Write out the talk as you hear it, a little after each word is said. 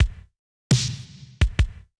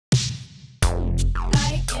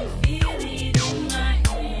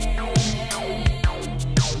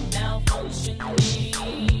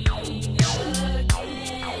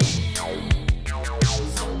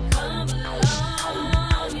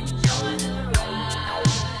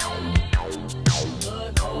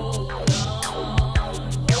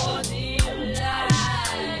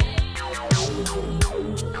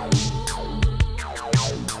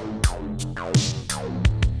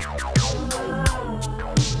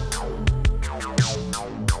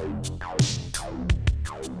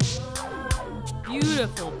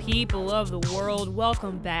people of the world,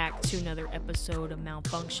 welcome back to another episode of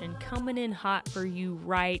Malfunction, coming in hot for you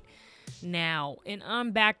right now. And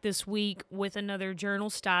I'm back this week with another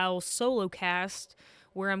journal-style solocast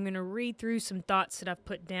where I'm going to read through some thoughts that I've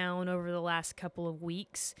put down over the last couple of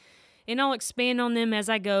weeks. And I'll expand on them as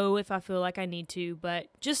I go if I feel like I need to. But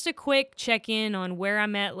just a quick check-in on where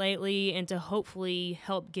I'm at lately and to hopefully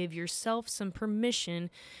help give yourself some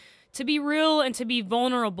permission to be real and to be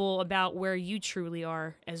vulnerable about where you truly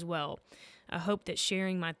are as well. I hope that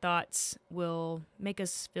sharing my thoughts will make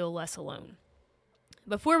us feel less alone.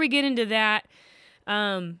 Before we get into that,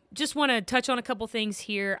 just want to touch on a couple things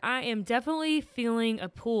here. I am definitely feeling a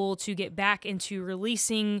pull to get back into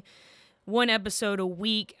releasing one episode a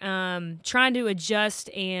week, trying to adjust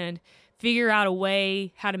and figure out a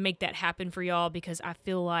way how to make that happen for y'all because I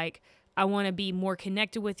feel like I want to be more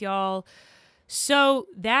connected with y'all. So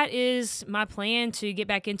that is my plan to get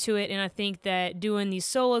back into it, and I think that doing these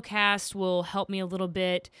solo casts will help me a little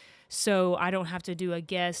bit so I don't have to do a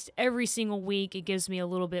guest every single week. It gives me a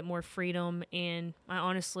little bit more freedom, and I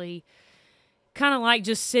honestly kind of like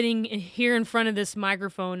just sitting here in front of this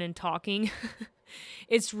microphone and talking.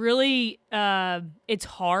 It's really, it's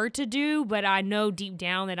hard to do, but I know deep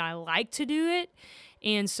down that I like to do it,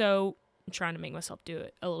 and so I'm trying to make myself do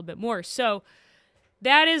it a little bit more. So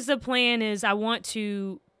that is the plan, is I want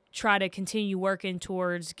to try to continue working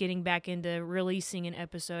towards getting back into releasing an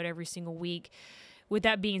episode every single week. With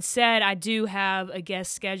that being said, I do have a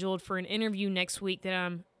guest scheduled for an interview next week that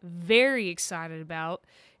I'm very excited about.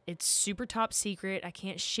 It's super top secret. I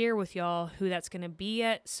can't share with y'all who that's going to be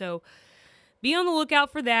yet, so be on the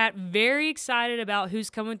lookout for that. Very excited about who's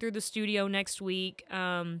coming through the studio next week.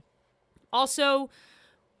 Also,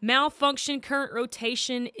 Malfunction current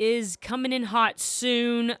rotation is coming in hot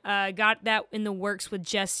soon. Got that in the works with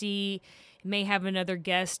Jesse. May have another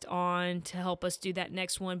guest on to help us do that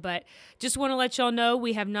next one. But just want to let y'all know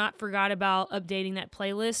we have not forgot about updating that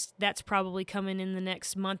playlist. That's probably coming in the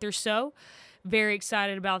next month or so. Very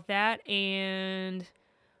excited about that. And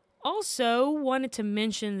also wanted to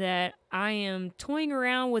mention that I am toying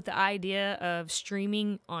around with the idea of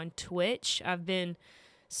streaming on Twitch. I've been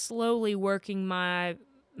slowly working my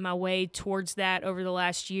way towards that over the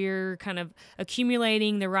last year, kind of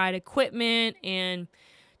accumulating the right equipment and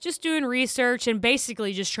just doing research and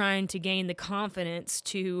basically just trying to gain the confidence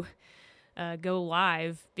to go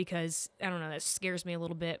live because, I don't know, that scares me a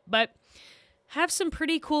little bit. But have some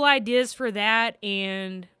pretty cool ideas for that,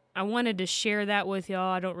 and I wanted to share that with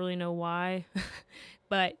y'all. I don't really know why,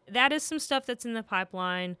 but that is some stuff that's in the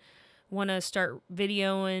pipeline. Want to start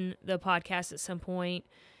videoing the podcast at some point,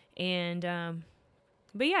 and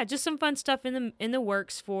but yeah, just some fun stuff in the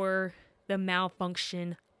works for the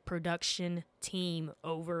Malfunction production team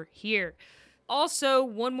over here. Also,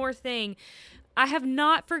 one more thing. I have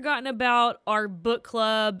not forgotten about our book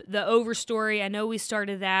club, the Overstory. I know we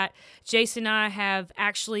started that. Jason and I have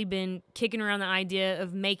actually been kicking around the idea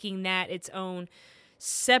of making that its own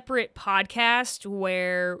separate podcast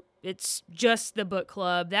where it's just the book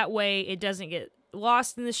club. That way it doesn't get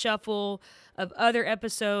lost in the shuffle of other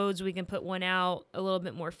episodes. We can put one out a little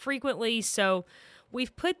bit more frequently. So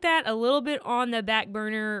we've put that a little bit on the back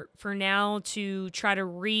burner for now to try to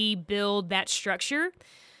rebuild that structure.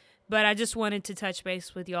 But I just wanted to touch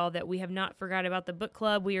base with y'all that we have not forgot about the book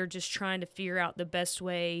club. We are just trying to figure out the best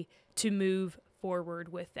way to move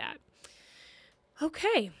forward with that.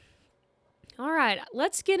 Okay. All right.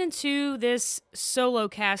 Let's get into this solo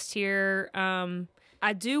cast here.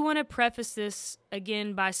 I do want to preface this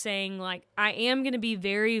again by saying, like, I am going to be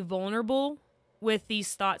very vulnerable with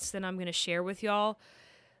these thoughts that I'm going to share with y'all.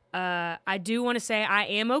 I do want to say I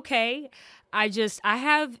am okay. I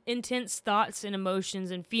have intense thoughts and emotions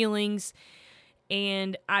and feelings,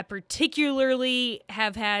 and I particularly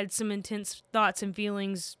have had some intense thoughts and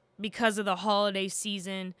feelings because of the holiday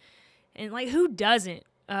season, and like, who doesn't?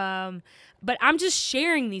 But I'm just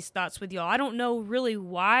sharing these thoughts with y'all. I don't know really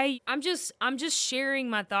why. I'm just sharing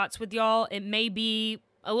my thoughts with y'all. It may be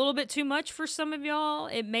a little bit too much for some of y'all.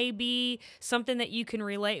 It may be something that you can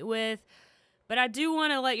relate with. But I do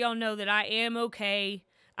want to let y'all know that I am okay.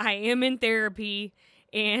 I am in therapy,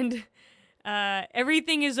 and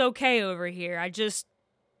everything is okay over here. I just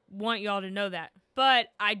want y'all to know that. But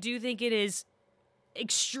I do think it is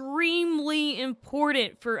extremely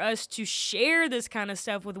important for us to share this kind of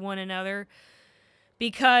stuff with one another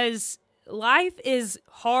because life is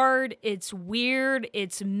hard, it's weird,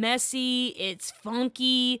 it's messy, it's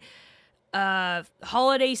funky.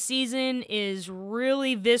 Holiday season is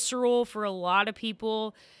really visceral for a lot of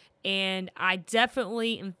people, and I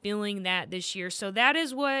definitely am feeling that this year. So that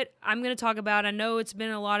is what I'm going to talk about. I know it's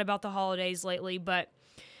been a lot about the holidays lately, but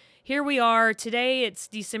here we are. Today it's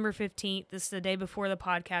December 15th. This is the day before the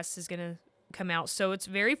podcast is going to come out. So it's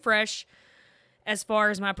very fresh as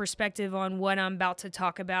far as my perspective on what I'm about to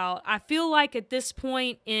talk about. I feel like at this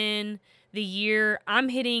point in the year, I'm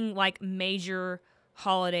hitting like major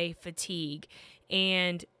holiday fatigue.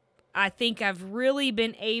 And I think I've really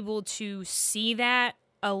been able to see that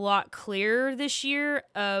a lot clearer this year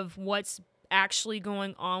of what's actually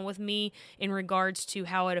going on with me in regards to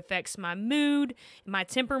how it affects my mood, my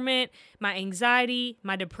temperament, my anxiety,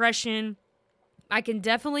 my depression. I can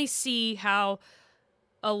definitely see how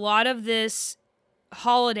a lot of this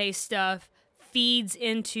holiday stuff feeds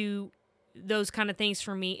into those kind of things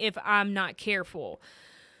for me if I'm not careful.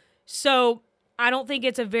 So I don't think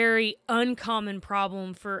it's a very uncommon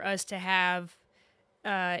problem for us to have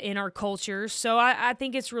in our culture. So I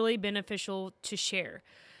think it's really beneficial to share.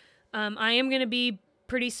 I am going to be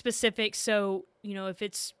pretty specific. So, if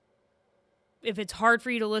it's hard for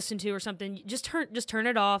you to listen to or something, just turn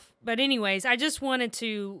it off. But anyways, I just wanted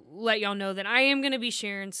to let y'all know that I am going to be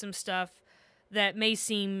sharing some stuff that may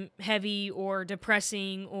seem heavy or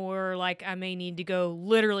depressing, or like I may need to go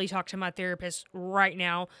literally talk to my therapist right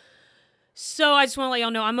now. So I just want to let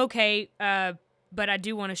y'all know I'm okay, but I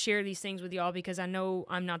do want to share these things with y'all because I know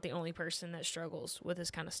I'm not the only person that struggles with this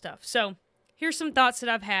kind of stuff. So here's some thoughts that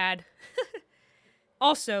I've had.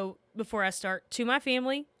 Also, before I start, to my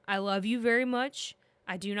family, I love you very much.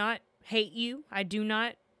 I do not hate you. I do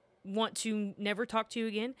not want to never talk to you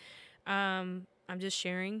again. I'm just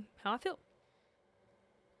sharing how I feel.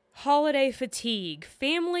 Holiday fatigue.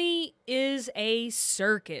 Family is a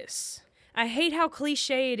circus. I hate how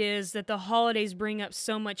cliche it is that the holidays bring up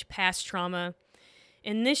so much past trauma,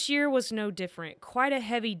 and this year was no different. Quite a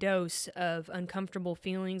heavy dose of uncomfortable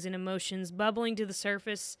feelings and emotions bubbling to the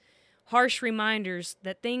surface, harsh reminders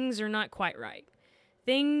that things are not quite right.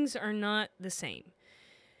 Things are not the same.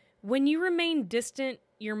 When you remain distant,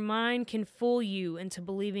 your mind can fool you into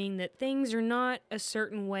believing that things are not a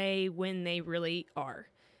certain way when they really are,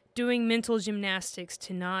 doing mental gymnastics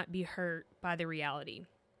to not be hurt by the reality.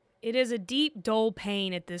 It is a deep, dull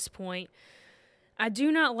pain at this point. I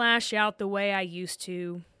do not lash out the way I used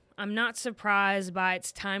to. I'm not surprised by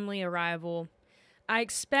its timely arrival. I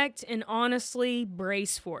expect and honestly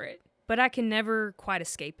brace for it, but I can never quite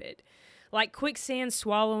escape it. Like quicksand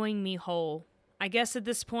swallowing me whole. I guess at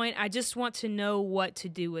this point, I just want to know what to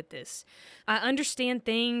do with this. I understand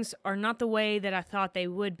things are not the way that I thought they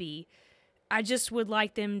would be. I just would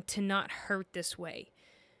like them to not hurt this way.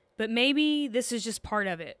 But maybe this is just part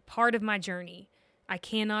of it, part of my journey. I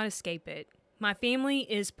cannot escape it. My family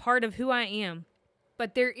is part of who I am,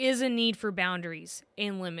 but there is a need for boundaries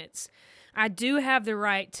and limits. I do have the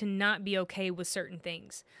right to not be okay with certain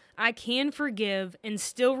things. I can forgive and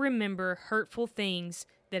still remember hurtful things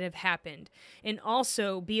that have happened, and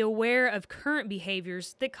also be aware of current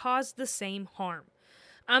behaviors that cause the same harm.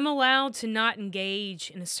 I'm allowed to not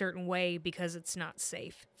engage in a certain way because it's not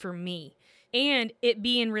safe for me. And it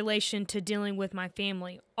be in relation to dealing with my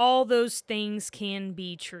family. All those things can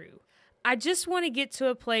be true. I just want to get to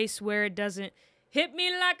a place where it doesn't hit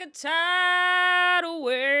me like a tidal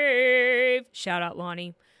wave. Shout out,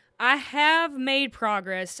 Lonnie. I have made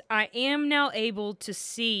progress. I am now able to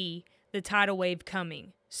see the tidal wave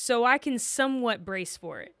coming, so I can somewhat brace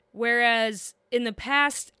for it. Whereas in the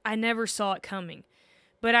past, I never saw it coming.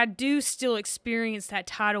 But I do still experience that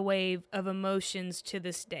tidal wave of emotions to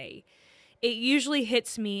this day. It usually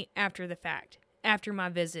hits me after the fact, after my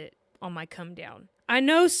visit on my come down. I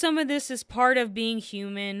know some of this is part of being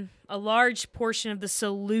human. A large portion of the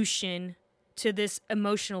solution to this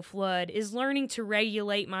emotional flood is learning to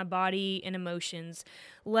regulate my body and emotions,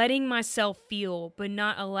 letting myself feel, but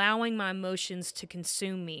not allowing my emotions to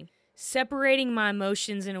consume me. Separating my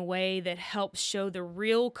emotions in a way that helps show the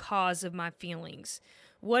real cause of my feelings.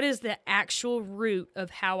 What is the actual root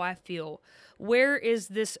of how I feel? Where is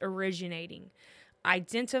this originating?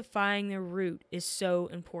 Identifying the root is so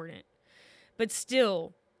important. But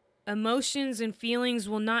still, emotions and feelings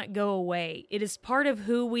will not go away. It is part of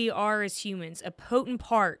who we are as humans, a potent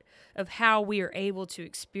part of how we are able to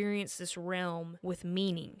experience this realm with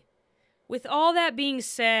meaning. With all that being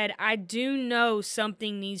said, I do know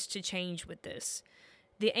something needs to change with this.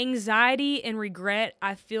 The anxiety and regret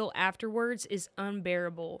I feel afterwards is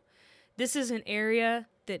unbearable. This is an area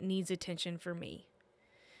that needs attention for me.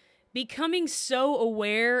 Becoming so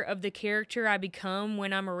aware of the character I become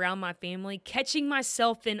when I'm around my family, catching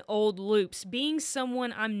myself in old loops, being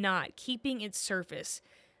someone I'm not, keeping its surface.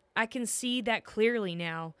 I can see that clearly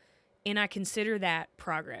now, and I consider that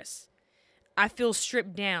progress. I feel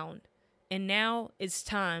stripped down, and now it's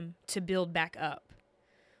time to build back up.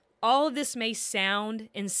 All of this may sound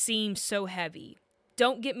and seem so heavy.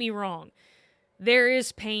 Don't get me wrong. There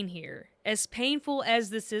is pain here. As painful as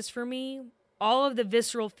this is for me, all of the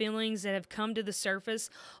visceral feelings that have come to the surface,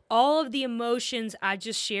 all of the emotions I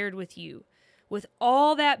just shared with you, with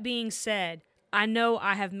all that being said, I know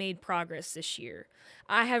I have made progress this year.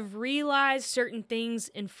 I have realized certain things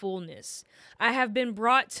in fullness. I have been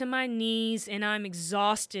brought to my knees and I'm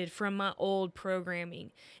exhausted from my old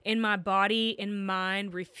programming. And my body and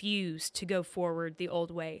mind refuse to go forward the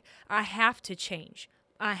old way. I have to change.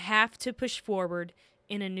 I have to push forward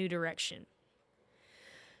in a new direction.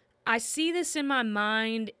 I see this in my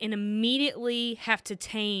mind and immediately have to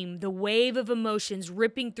tame the wave of emotions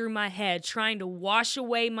ripping through my head, trying to wash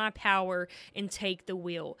away my power and take the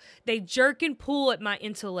wheel. They jerk and pull at my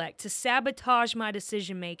intellect to sabotage my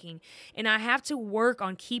decision making, and I have to work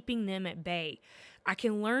on keeping them at bay. I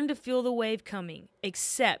can learn to feel the wave coming,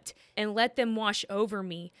 accept, and let them wash over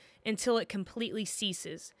me until it completely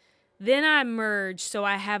ceases. Then I emerge so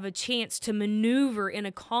I have a chance to maneuver in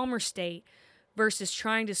a calmer state versus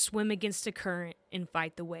trying to swim against a current and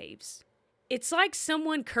fight the waves. It's like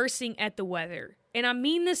someone cursing at the weather. And I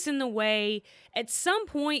mean this in the way, at some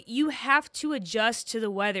point you have to adjust to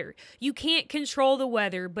the weather. You can't control the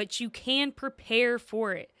weather, but you can prepare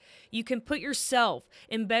for it. You can put yourself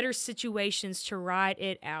in better situations to ride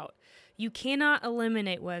it out. You cannot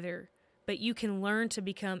eliminate weather, but you can learn to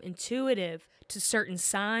become intuitive to certain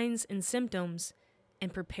signs and symptoms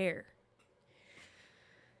and prepare.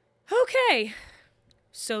 Okay,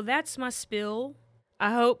 so that's my spill.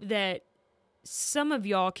 I hope that some of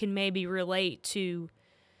y'all can maybe relate to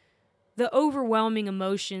the overwhelming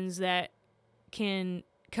emotions that can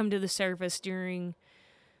come to the surface during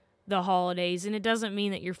the holidays. And it doesn't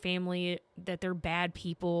mean that your family, that they're bad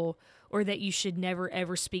people or that you should never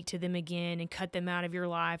ever speak to them again and cut them out of your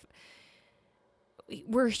life.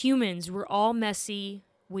 We're humans. We're all messy.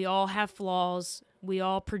 We all have flaws. We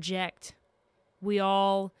all project. We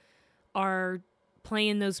all are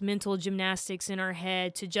playing those mental gymnastics in our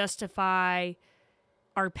head to justify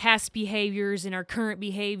our past behaviors and our current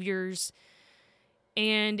behaviors.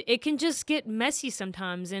 And it can just get messy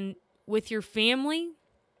sometimes. And with your family,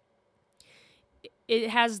 it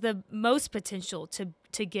has the most potential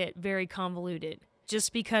to get very convoluted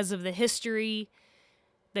just because of the history,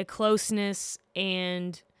 the closeness,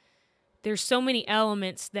 and there's so many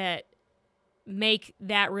elements that make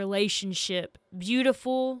that relationship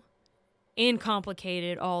beautiful and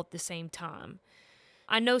complicated all at the same time.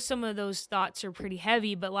 I know some of those thoughts are pretty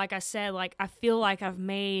heavy, but like I said, I feel like I've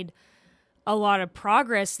made a lot of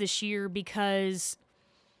progress this year because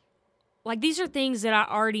these are things that I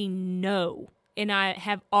already know and I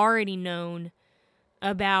have already known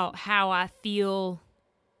about how I feel,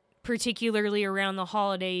 particularly around the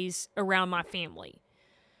holidays, around my family.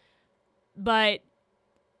 But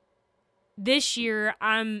this year,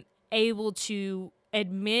 I'm able to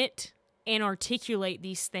admit and articulate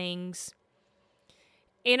these things.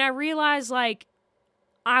 And I realize, I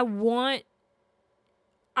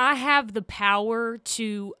have the power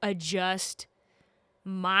to adjust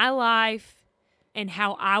my life and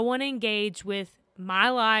how I want to engage with my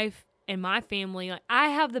life and my family. I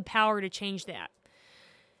have the power to change that.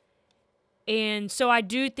 And so I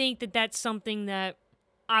do think that that's something that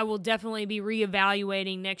I will definitely be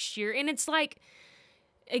reevaluating next year. And it's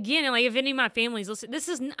again, if any of my families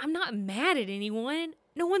listen, I'm not mad at anyone.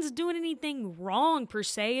 No one's doing anything wrong per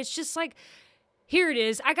se. It's just here it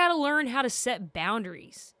is. I got to learn how to set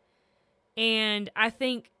boundaries. And I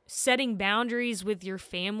think setting boundaries with your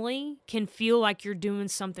family can feel like you're doing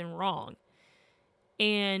something wrong.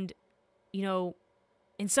 And,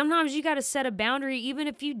 and sometimes you got to set a boundary even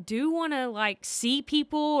if you do want to see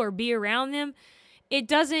people or be around them. It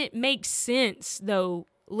doesn't make sense though,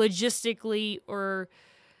 logistically or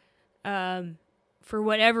for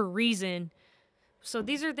whatever reason. So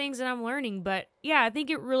these are things that I'm learning. But yeah, I think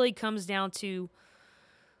it really comes down to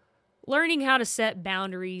learning how to set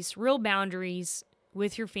boundaries, real boundaries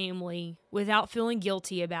with your family without feeling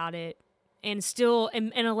guilty about it. And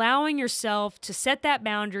and allowing yourself to set that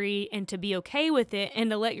boundary and to be okay with it and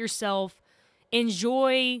to let yourself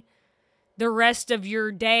enjoy the rest of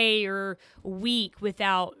your day or week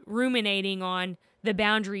without ruminating on the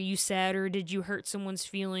boundary you set or did you hurt someone's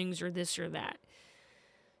feelings or this or that.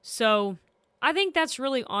 So I think that's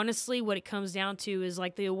really honestly what it comes down to is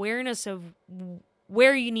the awareness of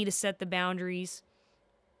where you need to set the boundaries.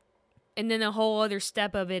 And then the whole other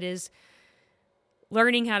step of it is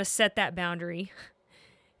learning how to set that boundary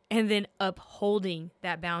and then upholding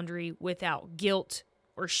that boundary without guilt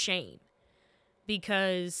or shame.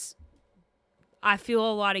 Because I feel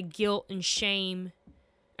a lot of guilt and shame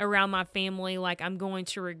around my family, like I'm going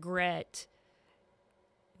to regret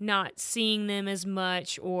not seeing them as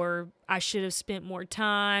much, or I should have spent more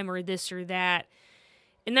time, or this or that.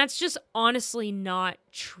 And that's just honestly not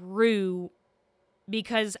true,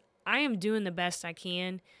 because I am doing the best I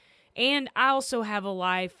can. And I also have a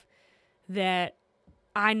life that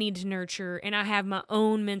I need to nurture, and I have my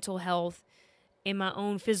own mental health and my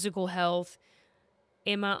own physical health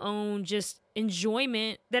and my own just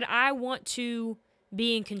enjoyment that I want to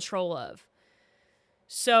be in control of.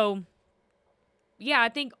 So, yeah, I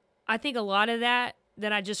think a lot of that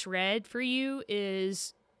I just read for you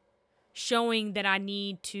is showing that I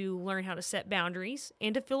need to learn how to set boundaries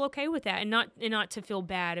and to feel okay with that, and not to feel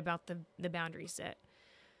bad about the boundaries that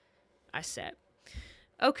I set.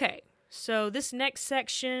 Okay, so this next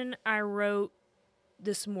section I wrote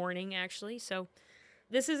this morning, actually. So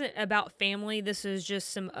this isn't about family. This is just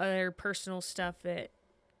some other personal stuff that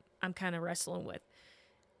I'm kind of wrestling with.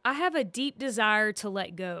 I have a deep desire to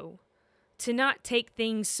let go, to not take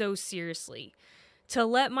things so seriously, to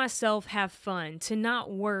let myself have fun, to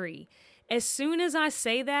not worry. As soon as I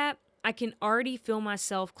say that, I can already feel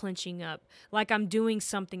myself clenching up, like I'm doing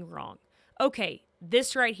something wrong. Okay,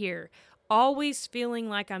 this right here, always feeling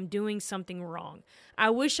like I'm doing something wrong. I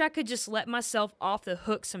wish I could just let myself off the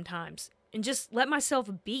hook sometimes and just let myself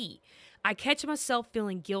be. I catch myself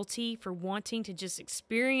feeling guilty for wanting to just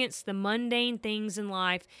experience the mundane things in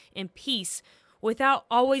life in peace without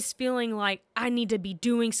always feeling like I need to be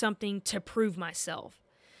doing something to prove myself.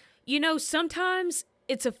 You know, sometimes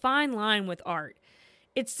it's a fine line with art.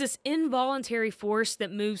 It's this involuntary force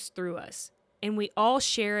that moves through us, and we all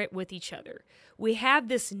share it with each other. We have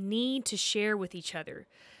this need to share with each other.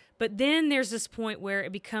 But then there's this point where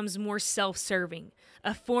it becomes more self-serving,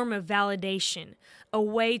 a form of validation, a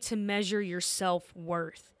way to measure your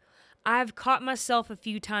self-worth. I've caught myself a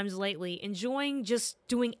few times lately enjoying just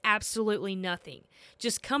doing absolutely nothing.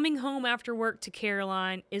 Just coming home after work to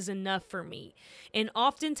Caroline is enough for me. And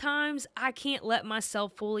oftentimes, I can't let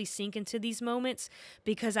myself fully sink into these moments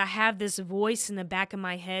because I have this voice in the back of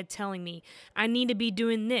my head telling me, I need to be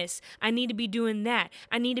doing this, I need to be doing that,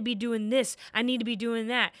 I need to be doing this, I need to be doing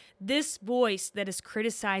that. This voice that is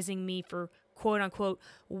criticizing me for quote unquote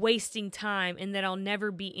wasting time and that I'll never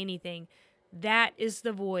be anything. That is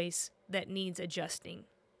the voice that needs adjusting.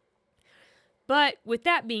 But with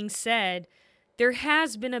that being said, there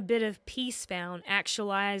has been a bit of peace found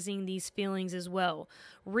actualizing these feelings as well,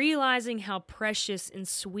 realizing how precious and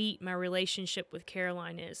sweet my relationship with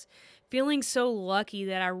Caroline is, feeling so lucky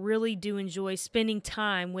that I really do enjoy spending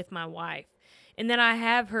time with my wife, and that I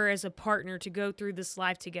have her as a partner to go through this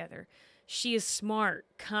life together. She is smart,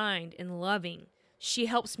 kind, and loving. She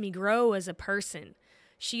helps me grow as a person.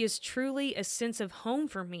 She is truly a sense of home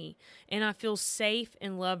for me, and I feel safe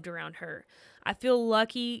and loved around her. I feel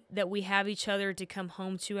lucky that we have each other to come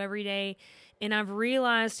home to every day, and I've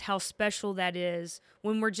realized how special that is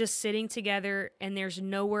when we're just sitting together and there's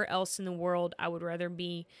nowhere else in the world I would rather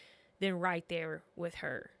be than right there with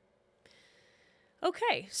her.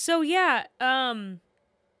 Okay, so yeah,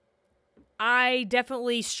 I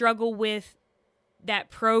definitely struggle with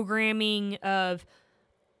that programming of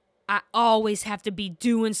I always have to be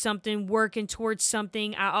doing something, working towards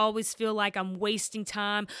something. I always feel like I'm wasting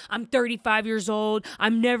time. I'm 35 years old.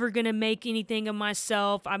 I'm never going to make anything of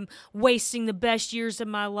myself. I'm wasting the best years of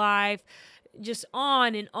my life. Just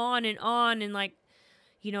on and on and on. And like,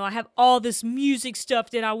 you know, I have all this music stuff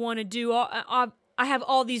that I want to do. I have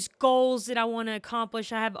all these goals that I want to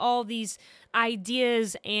accomplish. I have all these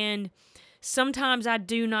ideas. And sometimes I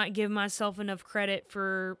do not give myself enough credit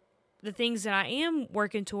for the things that I am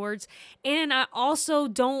working towards. And I also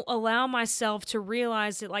don't allow myself to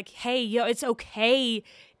realize that like, hey, it's okay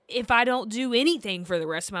if I don't do anything for the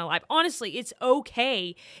rest of my life. Honestly, it's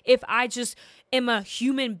okay if I just am a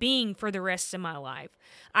human being for the rest of my life.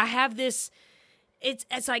 I have this,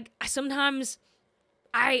 it's like sometimes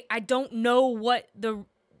I don't know what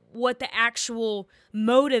the actual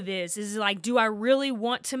motive is like, do I really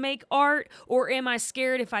want to make art, or am I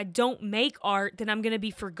scared if I don't make art then I'm going to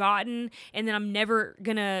be forgotten and then I'm never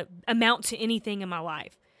going to amount to anything in my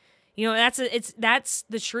life? You know, that's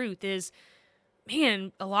the truth is,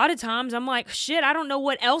 man, a lot of times I'm like, shit, I don't know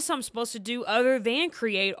what else I'm supposed to do other than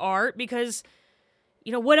create art because,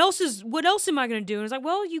 you know, what else am I going to do? And it's like,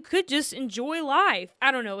 well, you could just enjoy life.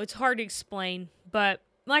 I don't know. It's hard to explain, but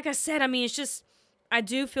like I said, I mean, it's just, I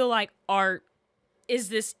do feel like art is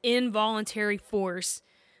this involuntary force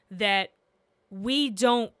that we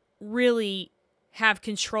don't really have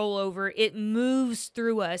control over. It moves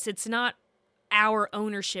through us. It's not our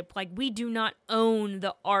ownership. Like, we do not own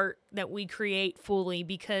the art that we create fully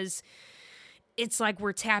because it's like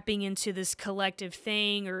we're tapping into this collective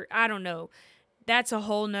thing, or I don't know. That's a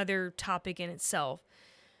whole nother topic in itself.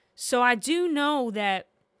 So I do know that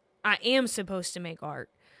I am supposed to make art,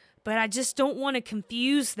 but I just don't want to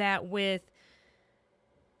confuse that with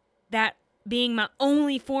that being my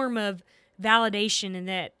only form of validation, and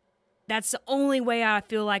that's the only way I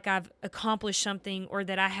feel like I've accomplished something or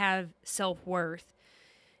that I have self-worth.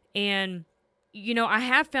 And, I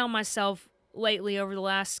have found myself lately over the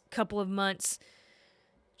last couple of months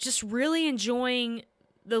just really enjoying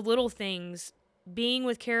the little things, being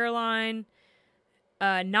with Caroline,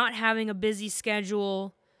 not having a busy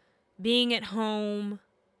schedule, being at home,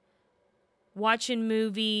 watching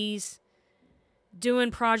movies,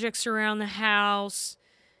 doing projects around the house,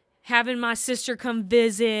 having my sister come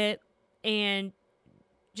visit, and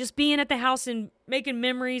just being at the house and making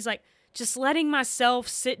memories, like just letting myself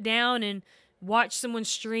sit down and watch someone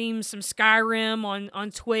stream some Skyrim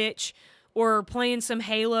on Twitch or playing some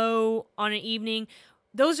Halo on an evening.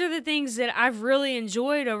 Those are the things that I've really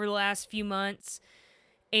enjoyed over the last few months.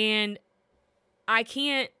 And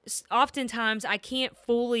oftentimes I can't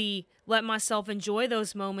fully let myself enjoy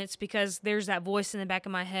those moments because there's that voice in the back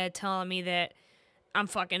of my head telling me that I'm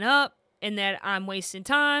fucking up and that I'm wasting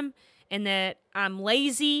time and that I'm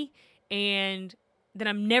lazy and that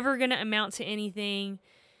I'm never going to amount to anything.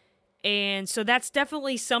 And so that's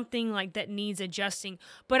definitely something like that needs adjusting.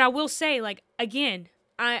 But I will say, like, again,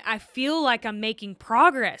 I feel like I'm making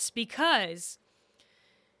progress because,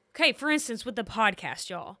 okay, for instance, with the podcast,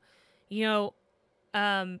 y'all,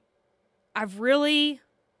 I've really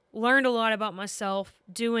learned a lot about myself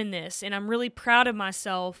doing this, and I'm really proud of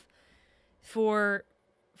myself for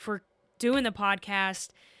doing the podcast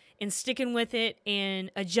and sticking with it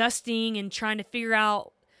and adjusting and trying to figure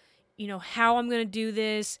out, how I'm going to do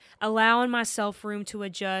this, allowing myself room to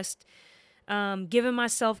adjust, giving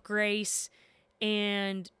myself grace.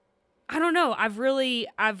 And I don't know, I've really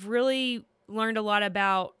learned a lot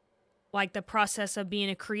about like the process of being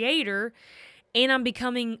a creator, and I'm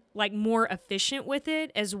becoming like more efficient with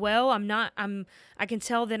it as well. I can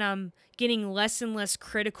tell that I'm getting less and less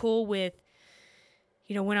critical with,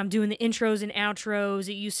 when I'm doing the intros and outros.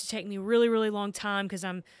 It used to take me really, really long time because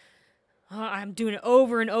I'm doing it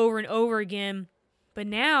over and over and over again. But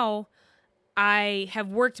now I have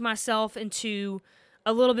worked myself into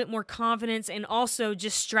a little bit more confidence and also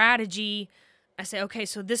just strategy. I say, okay,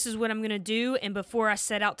 so this is what I'm going to do. And before I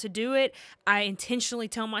set out to do it, I intentionally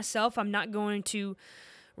tell myself I'm not going to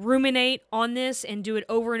ruminate on this and do it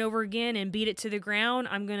over and over again and beat it to the ground.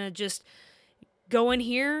 I'm going to just go in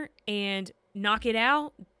here and knock it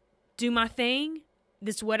out, do my thing.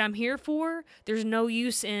 This is what I'm here for. There's no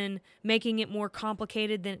use in making it more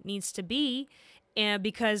complicated than it needs to be. And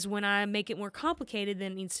because when I make it more complicated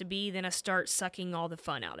than it needs to be, then I start sucking all the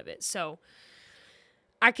fun out of it. So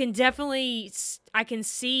I can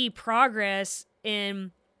see progress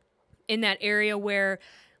in that area where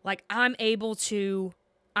like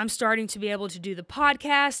I'm starting to be able to do the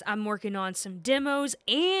podcast. I'm working on some demos,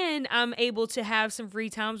 and I'm able to have some free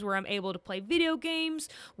times where I'm able to play video games,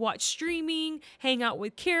 watch streaming, hang out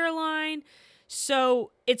with Caroline.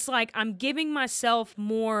 So it's like I'm giving myself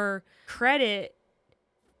more credit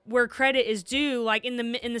where credit is due, like in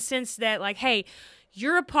the sense that like, hey,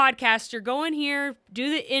 you're a podcaster, go in here, do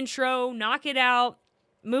the intro, knock it out,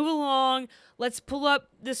 move along. Let's pull up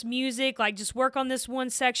this music, like just work on this one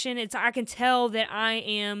section. I can tell that I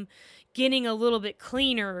am getting a little bit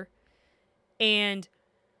cleaner and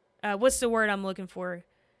what's the word I'm looking for?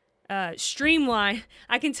 Streamline.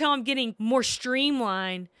 I can tell I'm getting more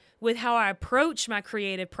streamlined with how I approach my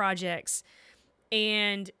creative projects,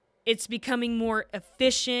 and it's becoming more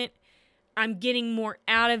efficient. I'm getting more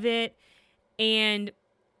out of it, and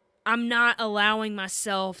I'm not allowing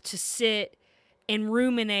myself to sit and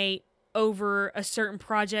ruminate over a certain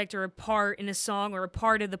project or a part in a song or a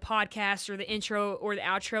part of the podcast or the intro or the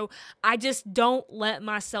outro. I just don't let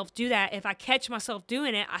myself do that. If I catch myself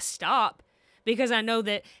doing it, I stop because I know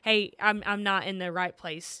that, hey, I'm not in the right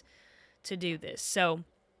place to do this. So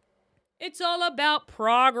it's all about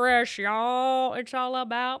progress, y'all. It's all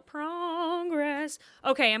about progress.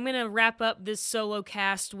 Okay, I'm going to wrap up this solo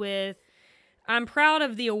cast with, I'm proud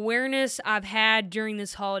of the awareness I've had during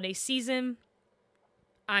this holiday season.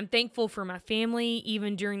 I'm thankful for my family,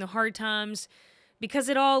 even during the hard times, because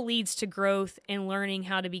it all leads to growth and learning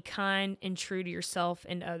how to be kind and true to yourself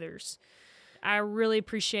and others. I really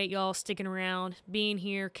appreciate y'all sticking around, being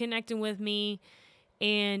here, connecting with me.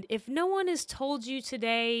 And if no one has told you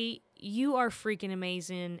today, you are freaking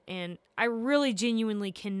amazing. And I really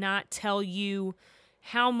genuinely cannot tell you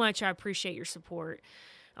how much I appreciate your support.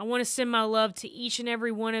 I want to send my love to each and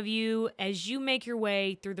every one of you as you make your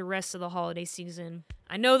way through the rest of the holiday season.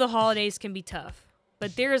 I know the holidays can be tough,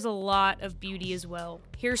 but there is a lot of beauty as well.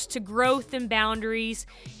 Here's to growth and boundaries.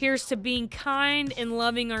 Here's to being kind and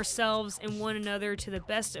loving ourselves and one another to the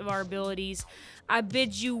best of our abilities. I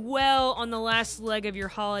bid you well on the last leg of your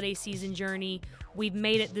holiday season journey. We've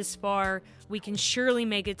made it this far. We can surely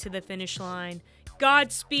make it to the finish line.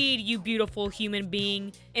 Godspeed, you beautiful human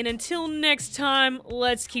being. And until next time,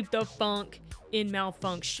 let's keep the funk in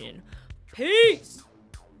malfunction. Peace!